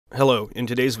Hello, in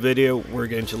today's video we're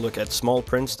going to look at small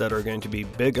prints that are going to be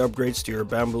big upgrades to your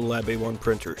Bambu Lab A1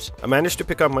 printers. I managed to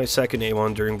pick up my second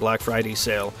A1 during Black Friday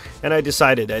sale, and I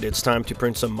decided that it's time to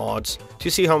print some mods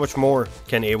to see how much more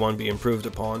can A1 be improved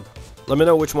upon. Let me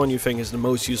know which one you think is the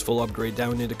most useful upgrade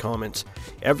down in the comments.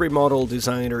 Every model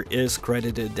designer is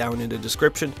credited down in the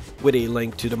description with a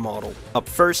link to the model. Up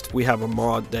first, we have a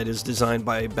mod that is designed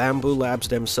by Bambu Labs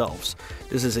themselves.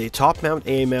 This is a top mount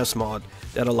AMS mod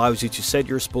that allows you to set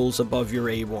your spools above your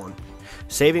A1,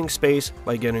 saving space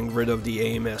by getting rid of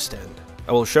the AMS stand.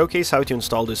 I will showcase how to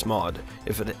install this mod.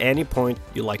 If at any point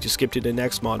you'd like to skip to the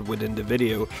next mod within the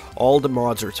video, all the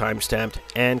mods are timestamped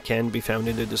and can be found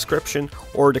in the description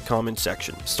or the comment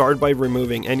section. Start by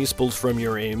removing any spools from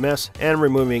your AMS and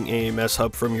removing AMS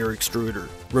hub from your extruder.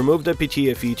 Remove the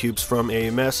PTFE tubes from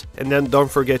AMS and then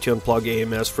don't forget to unplug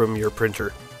AMS from your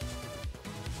printer.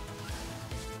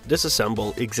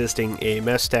 Disassemble existing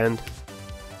AMS stand.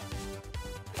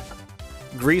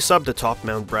 Grease up the top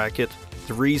mount bracket.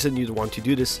 The reason you'd want to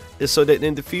do this is so that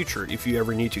in the future, if you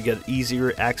ever need to get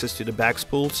easier access to the back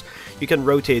spools, you can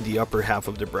rotate the upper half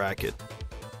of the bracket.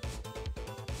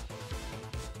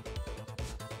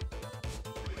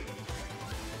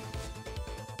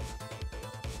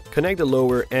 Connect the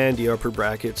lower and the upper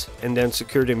brackets and then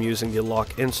secure them using the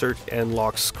lock insert and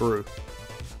lock screw.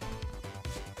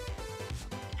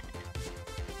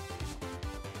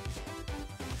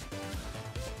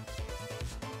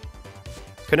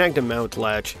 Connect the mount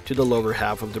latch to the lower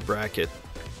half of the bracket.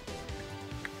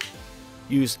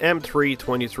 Use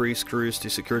M323 screws to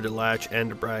secure the latch and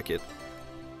the bracket.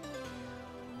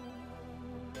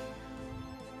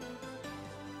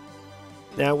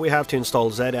 Now we have to install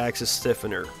Z-axis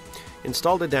stiffener.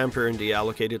 Install the damper in the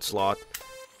allocated slot.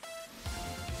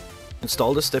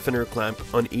 Install the stiffener clamp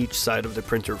on each side of the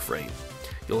printer frame.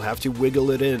 You'll have to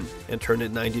wiggle it in and turn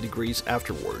it 90 degrees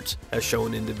afterwards, as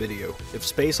shown in the video. If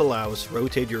space allows,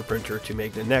 rotate your printer to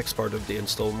make the next part of the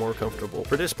install more comfortable.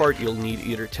 For this part, you'll need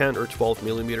either 10 or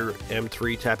 12mm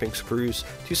M3 tapping screws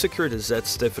to secure the Z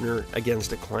stiffener against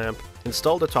the clamp.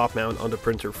 Install the top mount on the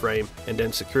printer frame and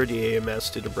then secure the AMS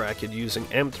to the bracket using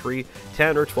M3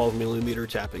 10 or 12mm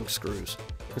tapping screws.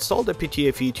 Install the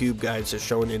PTFE tube guides as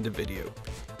shown in the video.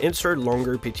 Insert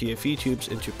longer PTFE tubes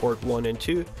into port 1 and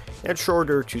 2 and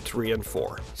shorter to 3 and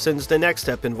 4. Since the next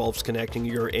step involves connecting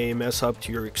your AMS hub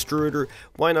to your extruder,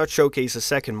 why not showcase a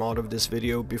second mod of this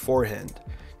video beforehand?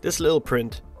 This little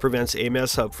print prevents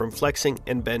AMS hub from flexing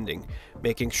and bending,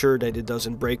 making sure that it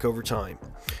doesn't break over time,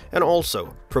 and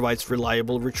also provides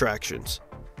reliable retractions.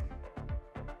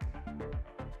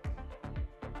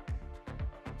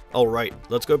 Alright,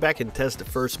 let's go back and test the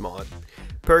first mod.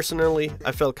 Personally,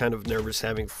 I felt kind of nervous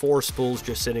having 4 spools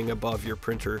just sitting above your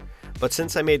printer, but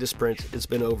since I made this print, it's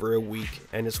been over a week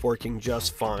and it's working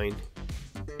just fine.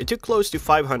 It took close to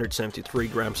 573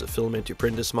 grams of filament to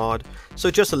print this mod, so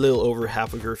just a little over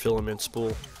half of your filament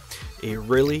spool. A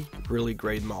really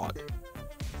great mod.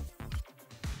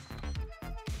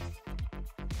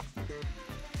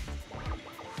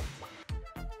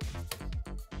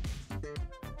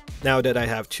 Now that I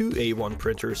have 2 A1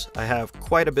 printers, I have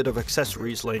quite a bit of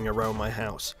accessories laying around my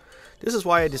house. This is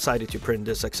why I decided to print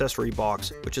this accessory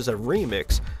box, which is a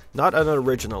remix, not an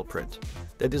original print.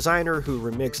 The designer who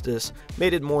remixed this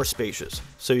made it more spacious,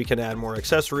 so you can add more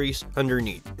accessories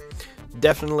underneath.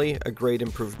 Definitely a great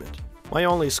improvement. My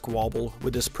only squabble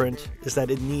with this print is that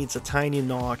it needs a tiny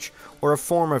notch or a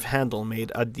form of handle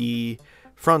made at the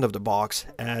front of the box,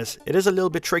 as it is a little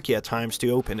bit tricky at times to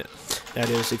open it. That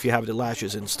is, if you have the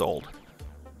latches installed.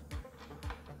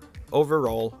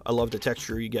 Overall, I love the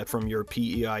texture you get from your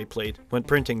PEI plate when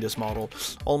printing this model.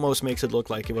 Almost makes it look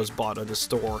like it was bought at a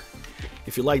store.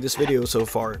 If you like this video so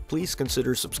far, please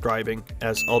consider subscribing,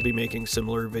 as I'll be making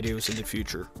similar videos in the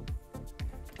future.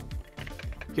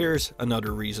 Here's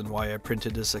another reason why I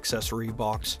printed this accessory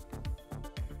box.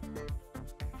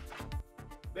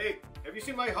 Babe, have you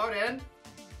seen my hot end?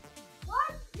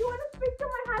 What? You want to speak to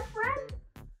my hot friend?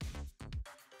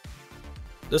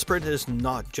 This print is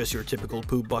not just your typical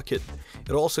poop bucket,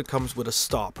 it also comes with a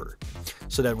stopper,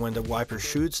 so that when the wiper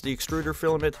shoots the extruder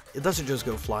filament, it doesn't just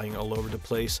go flying all over the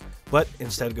place, but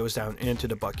instead goes down into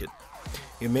the bucket.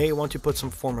 You may want to put some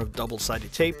form of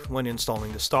double-sided tape when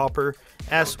installing the stopper,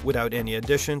 as without any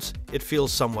additions, it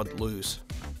feels somewhat loose.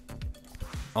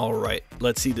 Alright,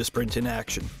 let's see this print in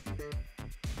action.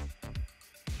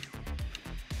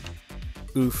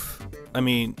 Oof, I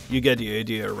mean, you get the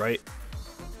idea, right?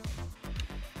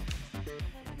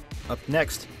 Up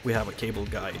next, we have a cable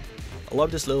guide. I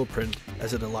love this little print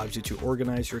as it allows you to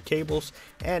organize your cables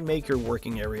and make your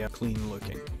working area clean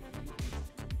looking.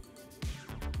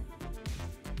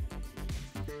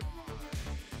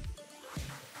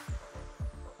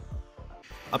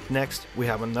 Up next, we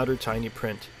have another tiny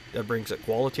print that brings a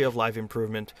quality of life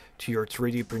improvement to your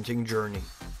 3D printing journey.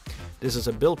 This is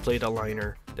a build plate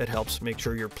aligner that helps make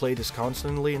sure your plate is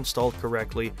constantly installed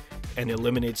correctly and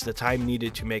eliminates the time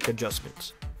needed to make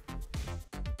adjustments.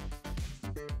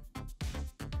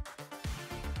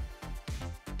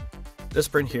 This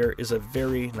print here is a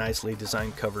very nicely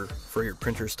designed cover for your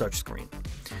printer's touchscreen.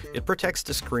 It protects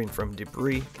the screen from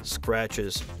debris,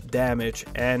 scratches, damage,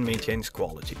 and maintains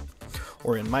quality.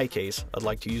 Or in my case, I'd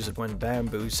like to use it when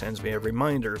Bambu sends me a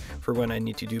reminder for when I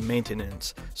need to do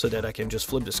maintenance, so that I can just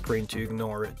flip the screen to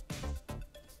ignore it.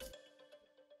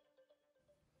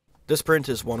 This print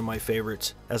is one of my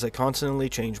favorites, as I constantly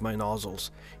change my nozzles,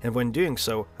 and when doing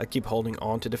so, I keep holding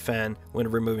onto the fan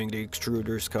when removing the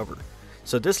extruder's cover.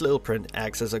 So this little print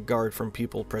acts as a guard from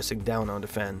people pressing down on the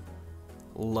fan.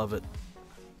 Love it.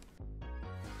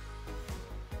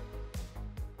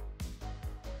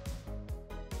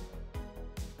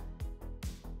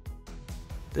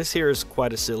 This here is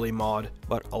quite a silly mod,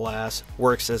 but alas,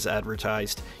 works as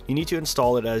advertised. You need to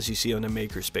install it as you see on the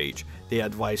maker's page. They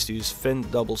advise to use thin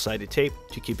double-sided tape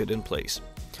to keep it in place.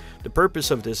 The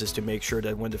purpose of this is to make sure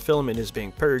that when the filament is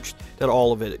being purged, that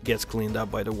all of it gets cleaned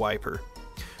up by the wiper.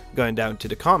 Going down to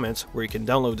the comments, where you can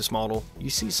download this model, you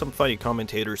see some funny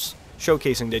commentators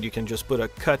showcasing that you can just put a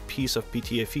cut piece of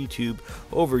PTFE tube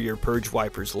over your purge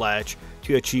wiper's latch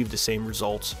to achieve the same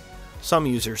results. Some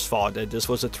users thought that this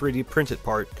was a 3D printed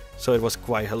part, so it was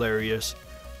quite hilarious.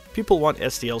 People want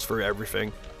STLs for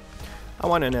everything. I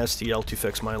want an STL to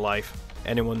fix my life.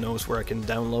 Anyone knows where I can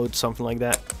download something like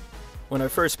that? When I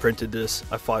first printed this,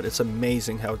 I thought it's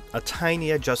amazing how a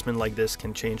tiny adjustment like this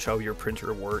can change how your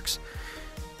printer works.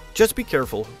 Just be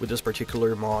careful with this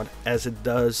particular mod, as it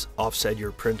does offset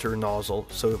your printer nozzle,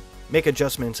 so make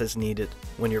adjustments as needed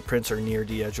when your prints are near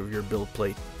the edge of your build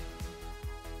plate.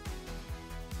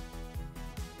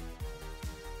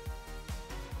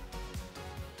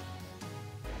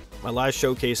 My last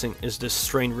showcasing is this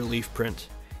strain relief print.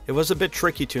 It was a bit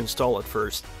tricky to install at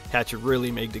first, had to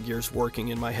really make the gears working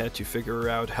in my head to figure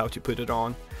out how to put it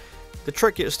on. The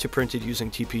trick is to print it using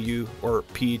TPU, or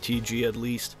PETG at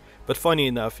least, but funny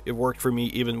enough, it worked for me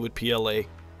even with PLA.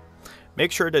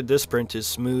 Make sure that this print is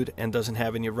smooth and doesn't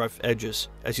have any rough edges,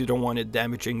 as you don't want it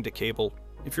damaging the cable.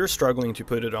 If you're struggling to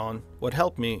put it on, what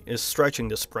helped me is stretching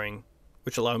the spring,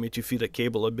 which allowed me to feed the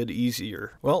cable a bit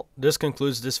easier. Well, this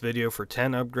concludes this video for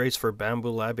 10 upgrades for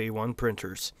Bambu Lab A1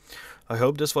 printers. I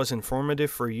hope this was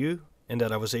informative for you and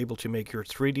that I was able to make your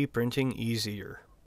 3D printing easier.